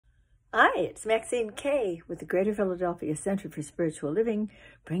Hi, it's Maxine Kay with the Greater Philadelphia Center for Spiritual Living,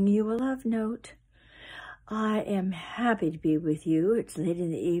 bringing you a love note. I am happy to be with you. It's late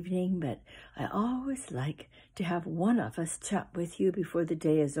in the evening, but I always like to have one of us chat with you before the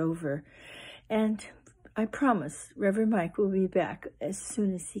day is over. And I promise Reverend Mike will be back as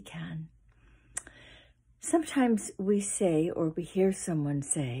soon as he can. Sometimes we say, or we hear someone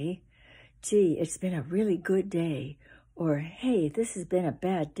say, gee, it's been a really good day. Or, hey, this has been a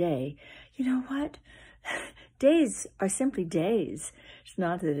bad day. You know what? Days are simply days. It's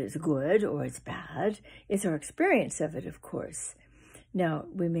not that it's good or it's bad. It's our experience of it, of course. Now,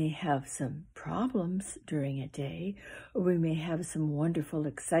 we may have some problems during a day, or we may have some wonderful,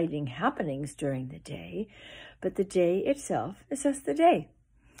 exciting happenings during the day, but the day itself is just the day.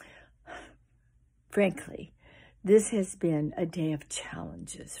 Frankly, this has been a day of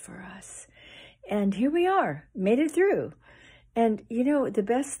challenges for us. And here we are, made it through. And, you know, the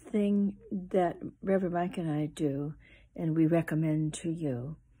best thing that Reverend Mike and I do, and we recommend to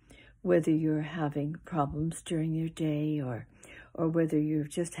you, whether you're having problems during your day or whether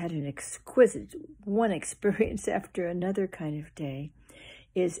you've just had an exquisite one experience after another kind of day,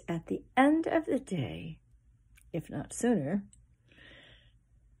 is at the end of the day, if not sooner,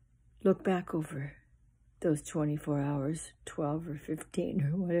 look back over those 24 hours, 12 or 15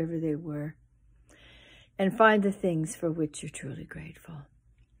 or whatever they were, and find the things for which you're truly grateful.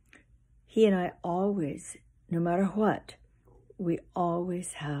 He and I always, no matter what, we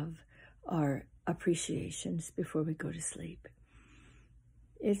always have our appreciations before we go to sleep.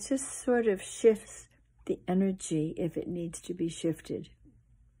 It just sort of shifts the energy if it needs to be shifted.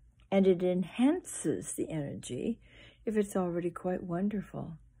 And it enhances the energy if it's already quite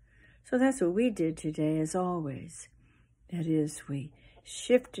wonderful. So that's what we did today, as always. That is, we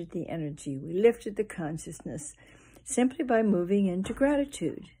shifted the energy, we lifted the consciousness simply by moving into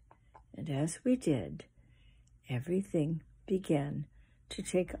gratitude. And as we did, everything began to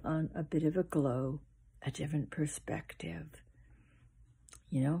take on a bit of a glow, a different perspective.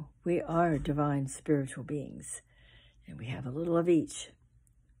 You know, we are divine spiritual beings, and we have a little of each,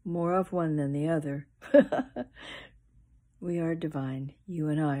 more of one than the other. We are divine. You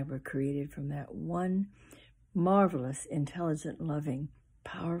and I were created from that one marvelous, intelligent, loving,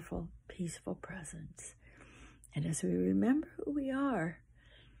 powerful, peaceful presence. And as we remember who we are,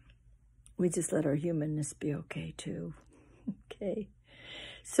 we just let our humanness be okay too. Okay.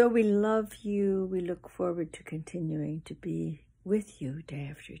 So we love you. We look forward to continuing to be with you day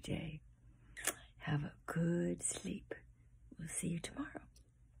after day. Have a good sleep. We'll see you tomorrow.